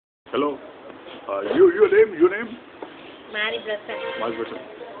Hello. Your name? MARIE.BUT. MARIE.BUT.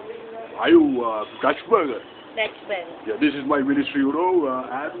 Are you Dutch Burgher? Dutch Burgher. Yeah, this is my ministry,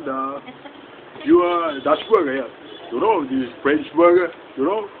 and you are Dutch Burgher, yeah. This is French Burgher,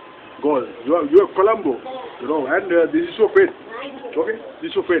 God, you are Colombo, and this is your fate. Okay, this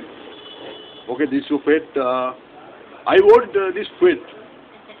is your fate. Okay, this is your fate. I want this fate.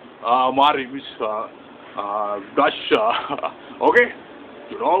 Marie, Miss Dutch. Okay,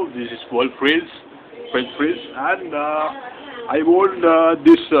 this is called French Prince, and I want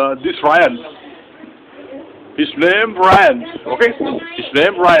this Ryan. His name Ryan. Okay, his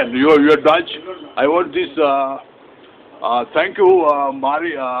name Ryan. You are Dutch. I want this. Thank you,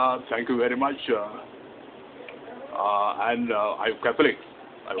 Marie. Thank you very much. And I'm Catholic.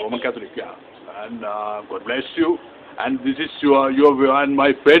 I'm Roman Catholic. Yeah. And God bless you. And this is your and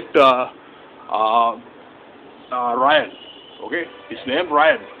my pet Ryan. Okay, his name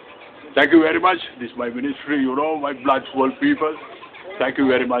Ryan. Thank you very much. This is my ministry. My blood world people. Thank you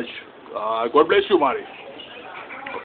very much. God bless you, Marie.